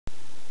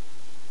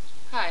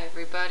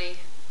everybody.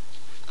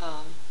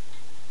 Um,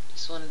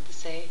 just wanted to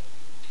say,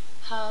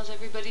 how's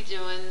everybody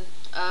doing?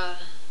 Uh,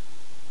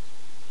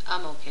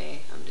 I'm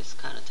okay. I'm just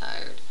kind of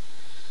tired.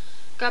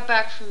 Got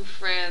back from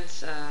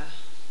France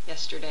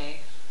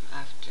yesterday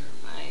after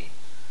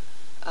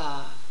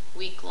my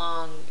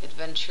week-long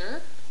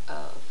adventure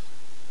of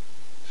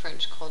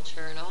French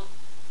culture and all.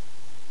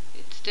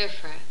 It's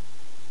different,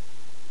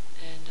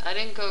 and I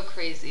didn't go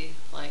crazy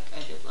like I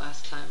did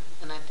last time,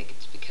 and I think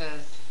it's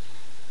because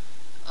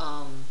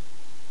um,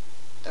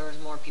 there was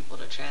more people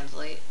to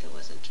translate. It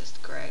wasn't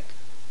just Greg.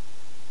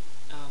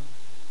 Um,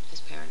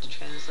 his parents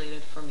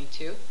translated for me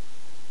too.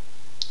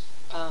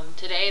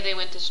 Today they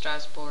went to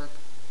Strasbourg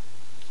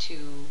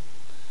to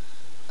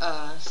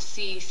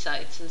see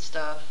sights and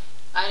stuff.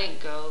 I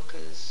didn't go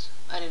because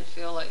I didn't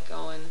feel like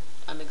going.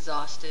 I'm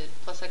exhausted.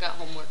 Plus, I got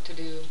homework to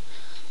do,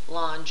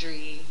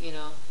 laundry,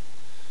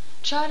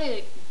 Try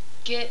to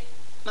get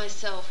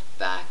myself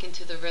back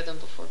into the rhythm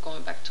before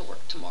going back to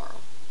work tomorrow.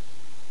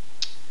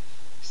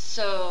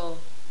 So,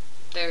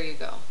 there you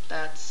go.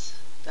 That's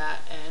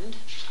that end.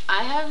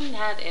 I haven't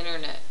had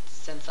internet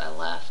since I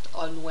left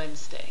on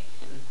Wednesday,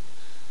 and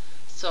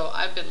so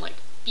I've been like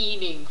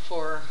fiending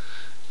for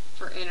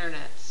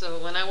internet. So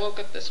when I woke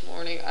up this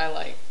morning, I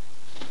like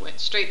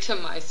went straight to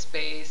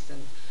MySpace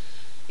and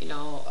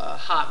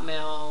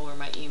Hotmail where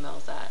my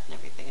email's at and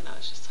everything, and I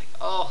was just like,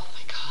 oh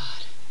my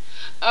god,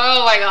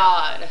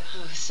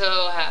 I was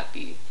so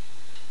happy.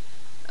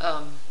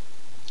 Um,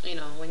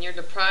 when you're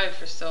deprived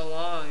for so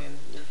long and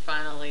you're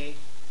finally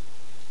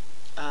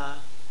uh,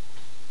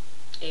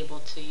 able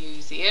to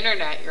use the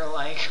internet, you're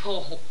like,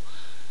 oh,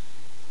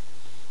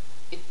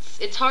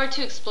 it's hard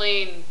to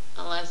explain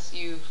unless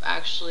you've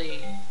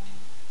actually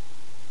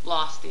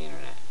lost the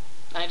internet.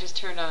 I just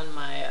turned on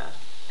my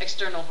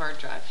external hard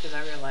drive because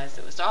I realized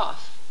it was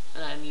off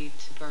and I need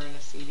to burn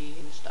a CD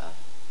and stuff.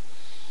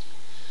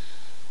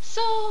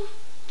 So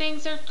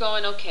things are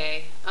going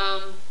okay.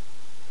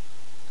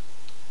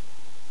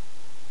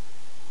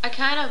 I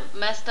kind of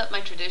messed up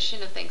my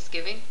tradition of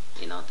Thanksgiving.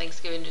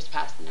 Thanksgiving just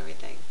passed and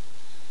everything.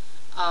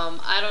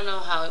 I don't know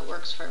how it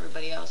works for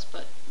everybody else,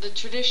 but the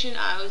tradition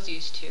I was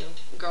used to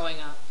growing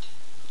up,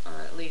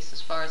 or at least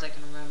as far as I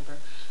can remember,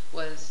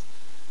 was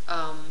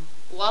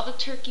while the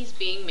turkey's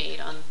being made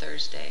on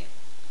Thursday,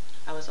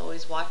 I was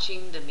always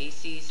watching the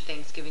Macy's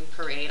Thanksgiving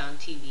parade on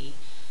TV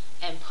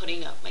and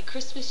putting up my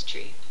Christmas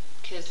tree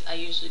because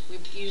we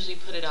usually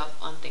put it up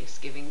on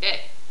Thanksgiving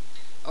Day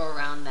or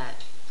around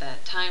that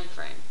time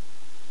frame.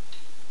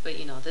 But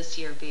this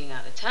year being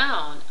out of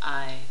town,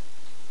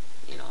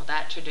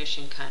 that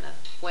tradition kind of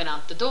went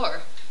out the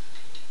door.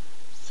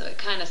 So it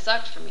kind of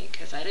sucked for me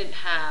because I didn't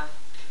have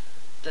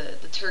the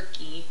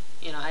turkey.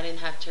 I didn't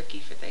have turkey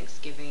for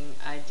Thanksgiving.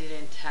 I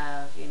didn't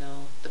have,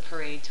 the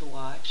parade to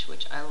watch,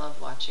 which I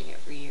love watching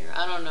every year.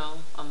 I don't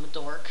know, I'm a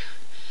dork.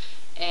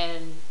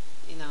 And,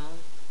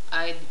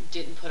 I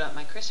didn't put up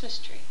my Christmas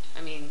tree.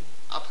 I mean,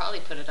 I'll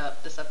probably put it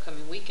up this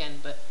upcoming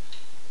weekend, but,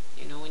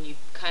 when you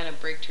kind of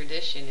break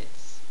tradition,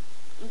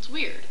 it's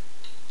weird,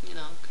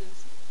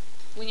 because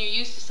when you're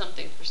used to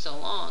something for so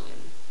long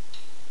and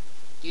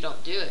you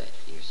don't do it,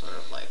 you're sort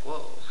of like,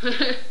 whoa.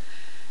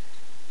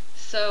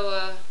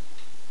 So,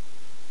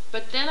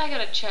 but then I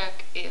gotta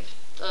check if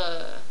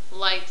the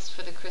lights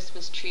for the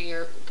Christmas tree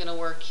are gonna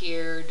work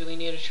here. Do we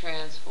need a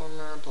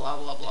transformer? Blah,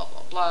 blah, blah,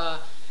 blah, blah.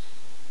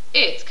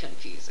 It's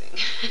confusing.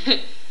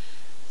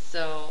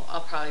 So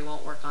I'll probably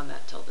won't work on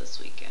that till this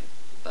weekend.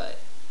 But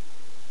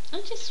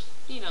I'm just,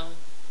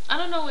 I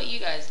don't know what you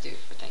guys do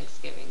for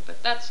Thanksgiving,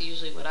 but that's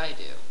usually what I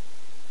do.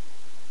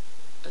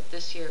 But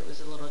this year it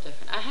was a little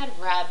different. I had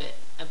rabbit,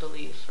 I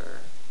believe, for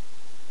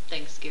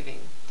Thanksgiving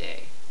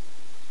Day.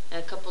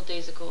 And a couple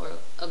days ago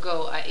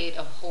I ate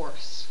a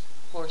horse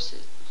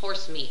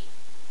meat.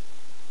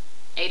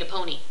 I ate a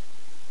pony.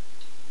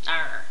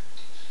 Arr.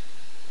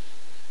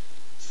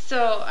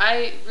 So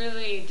I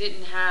really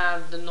didn't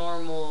have the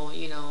normal,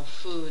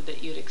 food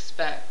that you'd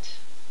expect,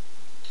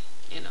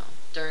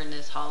 during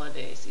this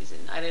holiday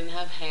season. I didn't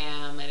have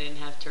ham, I didn't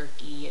have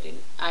turkey,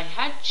 I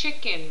had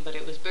chicken, but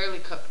it was barely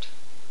cooked.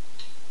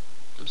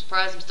 I'm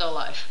surprised I'm still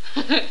alive.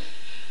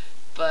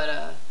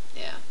 But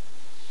yeah.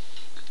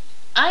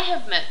 I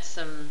have met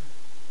some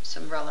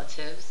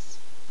relatives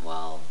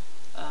while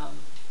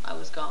I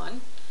was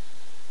gone.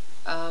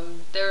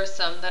 There are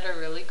some that are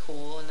really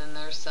cool, and then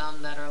there are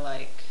some that are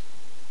like,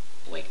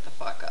 wake the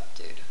fuck up,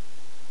 dude.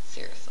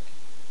 Seriously.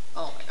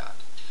 Oh my god.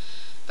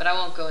 But I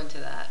won't go into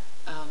that.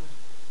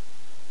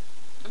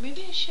 Or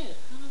maybe I should.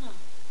 I don't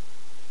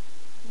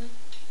know.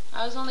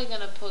 I was only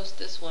gonna post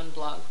this one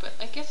blog, but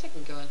I guess I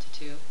can go into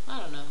two. I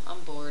don't know. I'm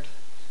bored.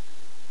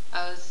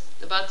 I was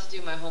about to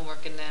do my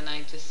homework and then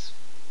I just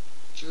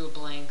drew a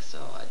blank, so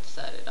I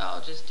decided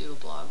I'll just do a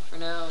blog for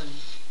now,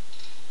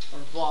 or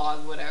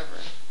vlog, whatever.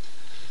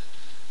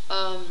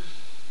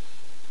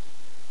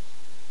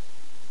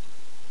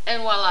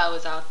 And while I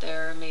was out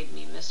there, it made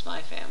me miss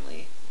my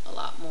family a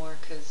lot more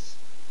because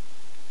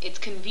it's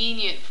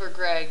convenient for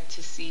Greg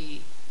to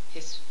see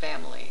his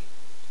family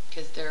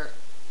because they're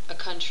a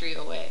country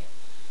away,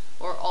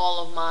 or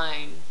all of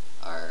mine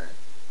are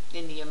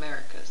in the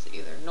Americas,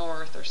 either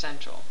north or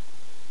central.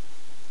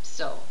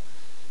 So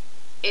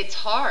it's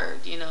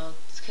hard,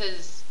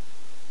 because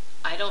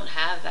I don't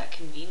have that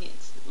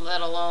convenience,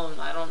 let alone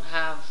I don't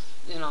have,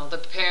 the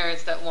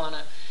parents that want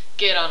to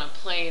get on a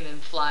plane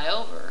and fly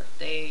over.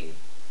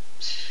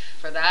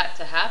 For that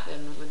to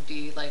happen would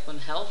be like when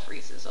hell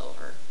freezes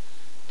over.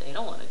 They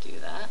don't want to do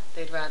that.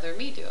 They'd rather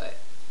me do it.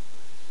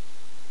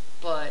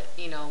 But,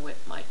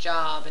 with my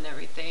job and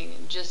everything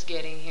and just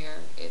getting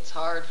here, it's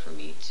hard for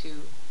me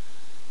to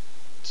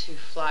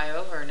fly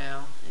over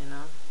now.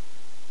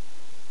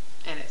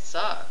 And it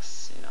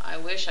sucks. I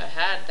wish I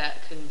had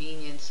that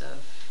convenience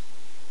of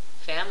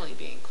family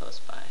being close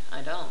by.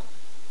 I don't.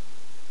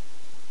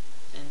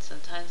 And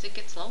sometimes it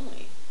gets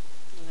lonely,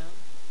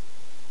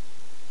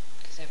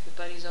 because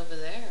everybody's over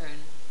there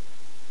and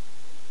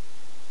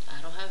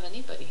I don't have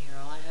anybody here.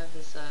 All I have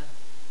is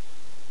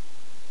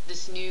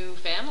this new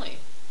family,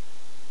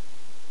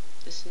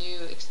 this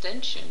new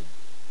extension.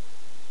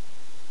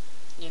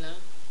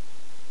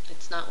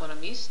 It's not what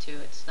I'm used to.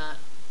 It's not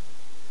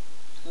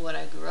what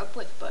I grew up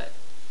with, but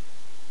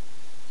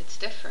it's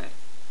different.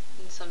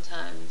 And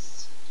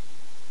sometimes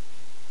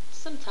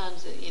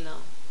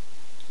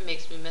it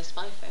makes me miss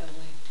my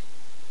family.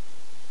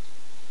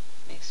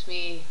 Makes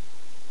me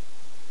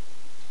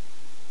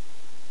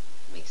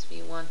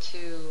want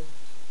to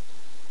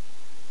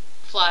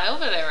fly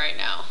over there right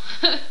now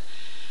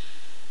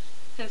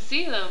and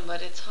see them,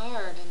 but it's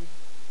hard, and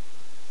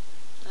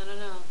I don't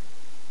know.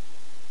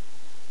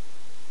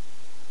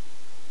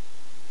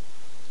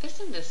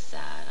 Isn't this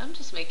sad? I'm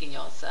just making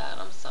y'all sad.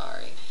 I'm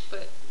sorry,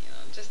 but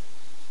just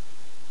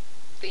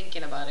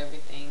thinking about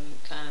everything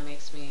kind of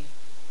makes me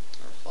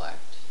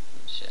reflect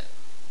and shit.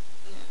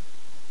 Yeah,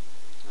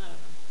 I don't know.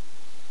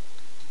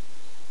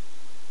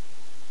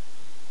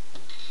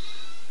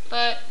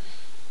 But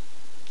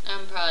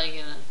I'm probably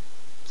gonna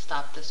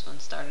stop this one,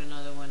 start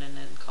another one, and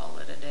then call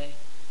it a day.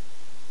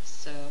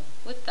 So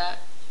with that,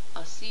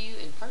 I'll see you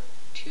in part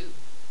 2.